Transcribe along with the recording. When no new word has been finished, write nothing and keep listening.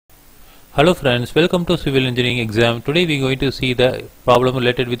Hello friends, welcome to civil engineering exam. Today we are going to see the problem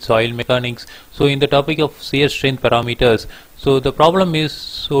related with soil mechanics. So in the topic of shear strength parameters, so the problem is,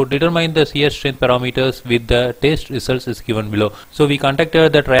 so determine the shear strength parameters with the test results is given below. So we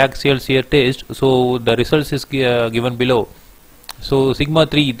conducted the triaxial shear test, so the results is given below. So sigma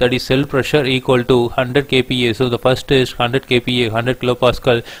 3, that is cell pressure, equal to 100 kPa. So the first is 100 kPa, 100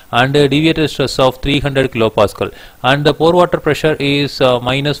 kilopascal, and deviated stress of 300 kilopascal, and the pore water pressure is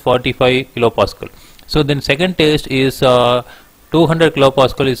minus 45 kilopascal. So then second test is 200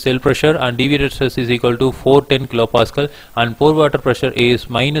 kilopascal is cell pressure and deviated stress is equal to 410 kilopascal, and pore water pressure is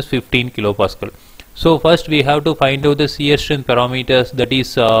minus 15 kilopascal. So first we have to find out the shear strength parameters, that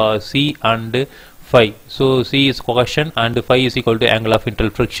is C and phi. So C is cohesion and phi is equal to angle of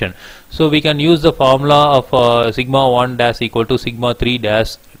internal friction. So we can use the formula of sigma 1 dash equal to sigma 3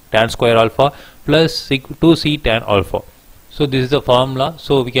 dash tan square alpha plus 2c tan alpha. So this is the formula.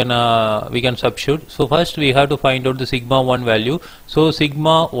 So we can substitute. So first we have to find out the sigma 1 value. So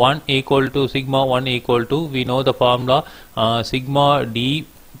sigma 1 equal to we know the formula sigma d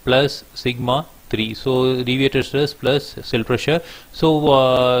plus sigma 3. So deviated stress plus cell pressure.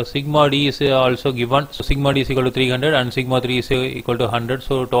 So sigma d is also given. So sigma d is equal to 300 and sigma 3 is equal to 100.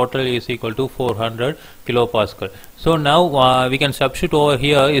 So total is equal to 400 kilopascal. So now we can substitute over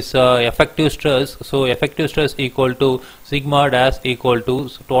here is effective stress. So effective stress equal to sigma dash equal to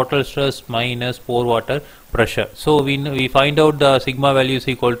total stress minus pore water pressure. So we find out the sigma value is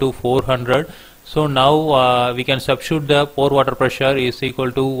equal to 400. So now we can substitute the pore water pressure is equal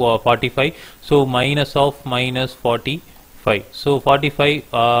to 45. So minus of minus 45. So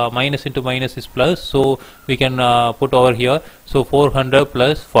 45 minus into minus is plus. So we can put over here. So 400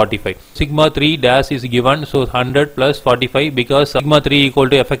 plus 45. Sigma 3 dash is given. So 100 plus 45, because sigma 3 equal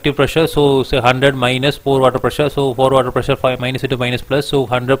to effective pressure. So say 100 minus pore water pressure. So pore water pressure 5 minus into minus plus. So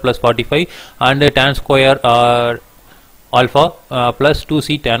 100 plus 45, and tan square alpha plus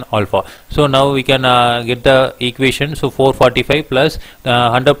 2c tan alpha. So now we can get the equation. So 445 plus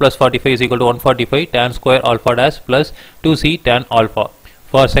 100 plus 45 is equal to 145 tan square alpha dash plus 2c tan alpha.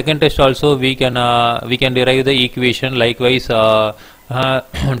 For second test also we can derive the equation likewise.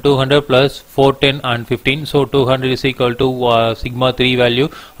 200 plus 410 and 15. So 200 is equal to sigma 3 value,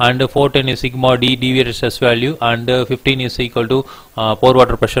 and 410 is sigma d deviated stress value, and 15 is equal to pore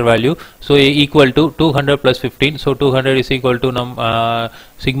water pressure value. So equal to 200 plus 15. So 200 is equal to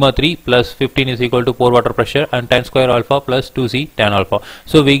sigma 3 plus 15 is equal to pore water pressure, and tan square alpha plus 2c tan alpha.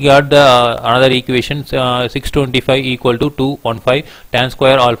 So we got the another equation 625 equal to 215 tan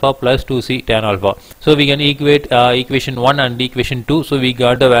square alpha plus 2c tan alpha. So we can equate equation 1 and equation 2. So we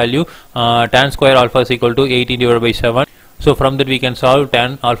got the value tan square alpha is equal to 18 divided by 7. So from that we can solve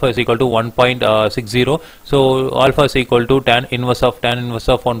tan alpha is equal to 1.60. So alpha is equal to tan inverse of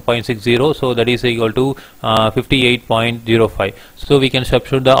 1.60. So that is equal to 58.05. So we can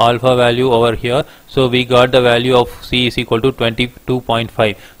substitute the alpha value over here. So we got the value of C is equal to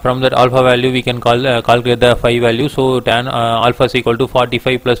 22.5. From that alpha value we can calculate the phi value. So tan alpha is equal to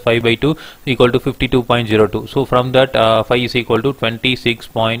 45 plus 5 by 2 equal to 52.02. So from that phi is equal to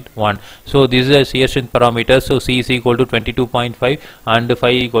 26.1. So this is a shear strength parameter. So C is equal to 22.5 and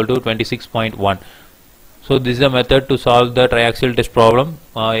phi equal to 26.1. So this is the method to solve the triaxial test problem.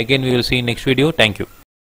 Again we will see in next video. Thank you.